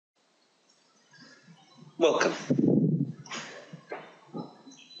Welcome.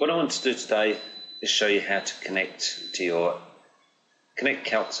 What I want to do today is show you how to connect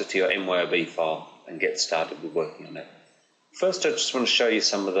Calxa to your MYOB file and get started with working on it. First, I just want to show you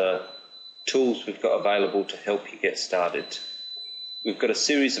some of the tools we've got available to help you get started. We've got a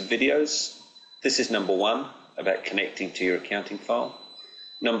series of videos. This is number 1, about connecting to your accounting file.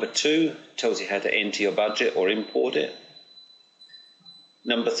 Number 2 tells you how to enter your budget or import it.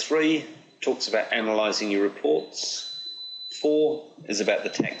 Number 3 talks about analysing your reports. 4 is about the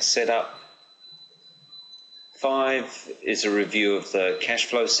tax setup. 5 is a review of the cash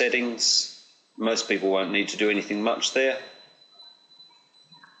flow settings. Most people won't need to do anything much there.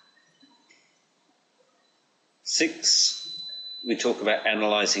 6, we talk about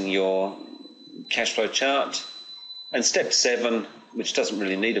analysing your cash flow chart. And step 7, which doesn't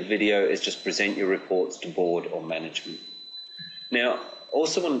really need a video, is just present your reports to board or management. Now, I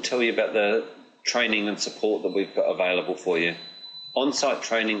also want to tell you about the training and support that we've got available for you. On-site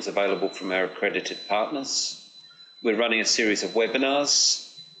training is available from our accredited partners. We're running a series of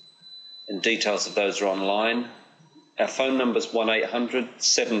webinars, and details of those are online. Our phone number is 1800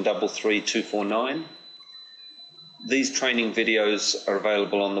 733 249. These training videos are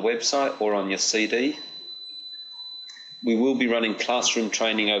available on the website or on your CD. We will be running classroom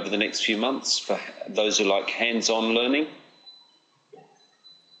training over the next few months for those who like hands-on learning.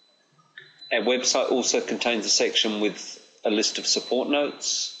 Our website also contains a section with a list of support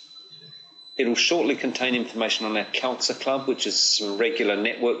notes. It will shortly contain information on our Calxa Club, which is some regular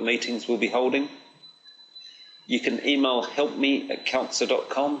network meetings we'll be holding. You can email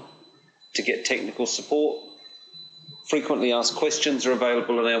helpme@calxa.com to get technical support. Frequently asked questions are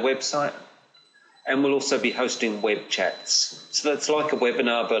available on our website. And we'll also be hosting web chats. So that's like a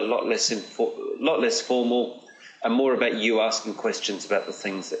webinar, but a lot less formal, and more about you asking questions about the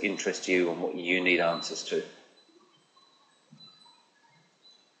things that interest you and what you need answers to.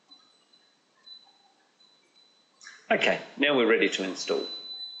 Okay, now we're ready to install.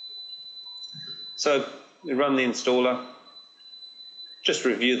 So we run the installer, just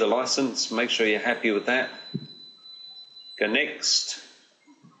review the license, make sure you're happy with that. Go next.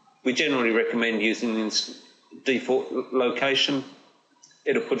 We generally recommend using the default location.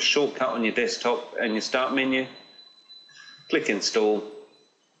 It'll put a shortcut on your desktop and your start menu. Click install,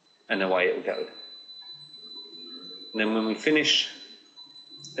 and away it will go. And then when we finish,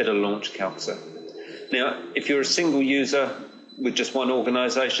 it'll launch Calxa. Now, if you're a single user with just one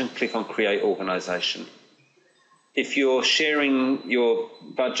organisation, click on Create Organisation. If you're sharing your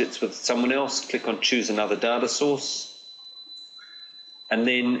budgets with someone else, click on Choose Another Data Source. And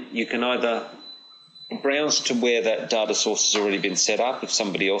then you can either browse to where that data source has already been set up, if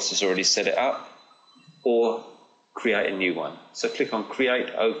somebody else has already set it up, or create a new one. So click on Create,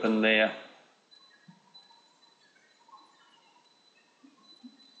 open there.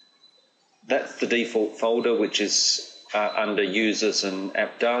 That's the default folder, which is under Users and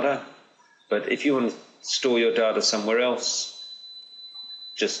App Data. But if you want to store your data somewhere else,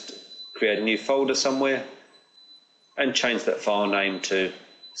 just create a new folder somewhere and change that file name to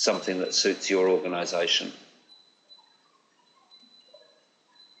something that suits your organisation.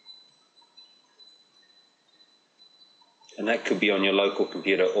 And that could be on your local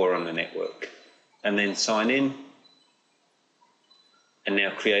computer or on the network. And then sign in. And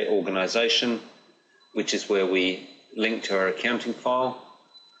now create organisation, which is where we link to our accounting file.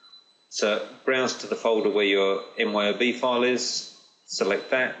 So browse to the folder where your MYOB file is,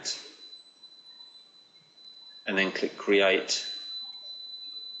 select that, and then click Create.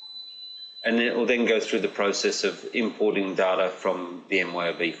 And then it will then go through the process of importing data from the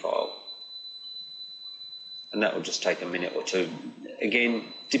MYOB file. And that will just take a minute or two.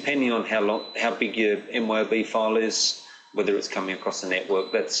 Again, depending on how big your MYOB file is, whether it's coming across the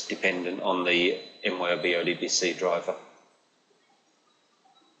network, that's dependent on the MYOB ODBC driver.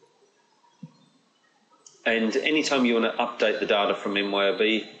 And anytime you want to update the data from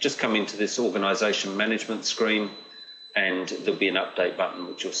MYOB, just come into this organisation management screen, and there'll be an update button,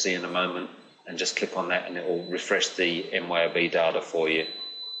 which you'll see in a moment, and just click on that and it will refresh the MYOB data for you.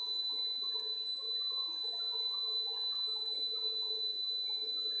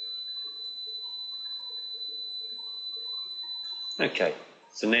 Okay,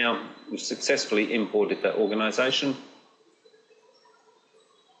 so now we've successfully imported that organisation.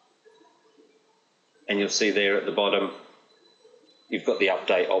 And you'll see there at the bottom, you've got the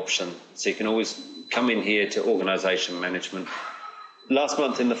update option. So you can always come in here to organisation management. Last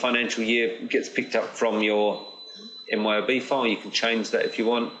month in the financial year gets picked up from your MYOB file. You can change that if you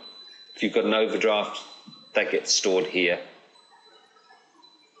want. If you've got an overdraft, that gets stored here.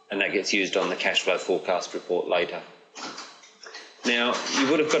 and that gets used on the cash flow forecast report later. Now, you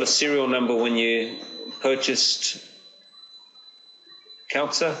would have got a serial number when you purchased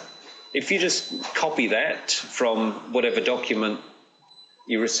Calxa. If you just copy that from whatever document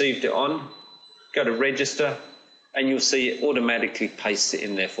you received it on, go to register, and you'll see it automatically pastes it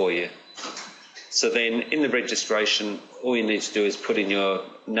in there for you. So then in the registration, all you need to do is put in your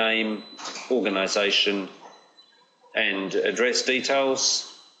name, organisation and address details.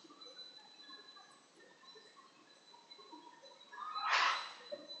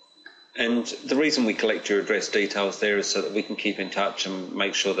 And the reason we collect your address details there is so that we can keep in touch and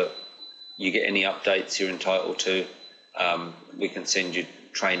make sure that you get any updates you're entitled to. We can send you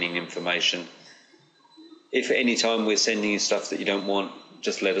training information. If at any time we're sending you stuff that you don't want,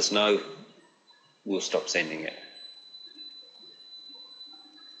 just let us know. We'll stop sending it.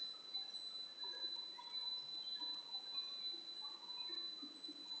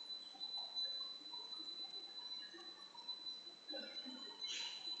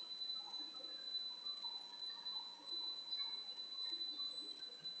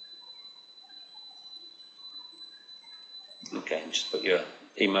 Okay, just put your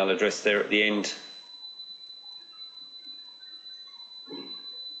email address there at the end.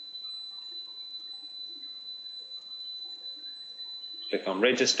 Click on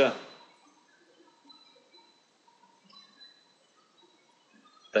register.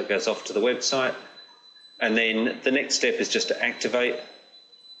 That goes off to the website. And then the next step is just to activate.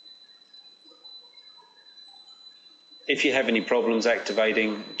 If you have any problems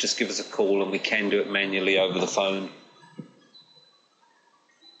activating, just give us a call and we can do it manually over the phone.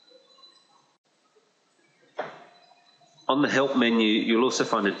 On the help menu, you'll also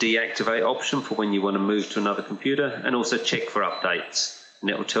find a deactivate option for when you want to move to another computer, and also check for updates. And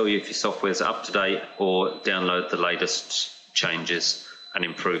it will tell you if your software is up to date or download the latest changes and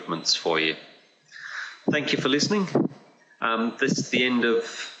improvements for you. Thank you for listening. This is the end of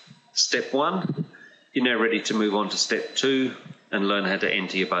step 1. You're now ready to move on to step 2 and learn how to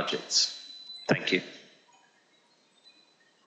enter your budgets. Thank you.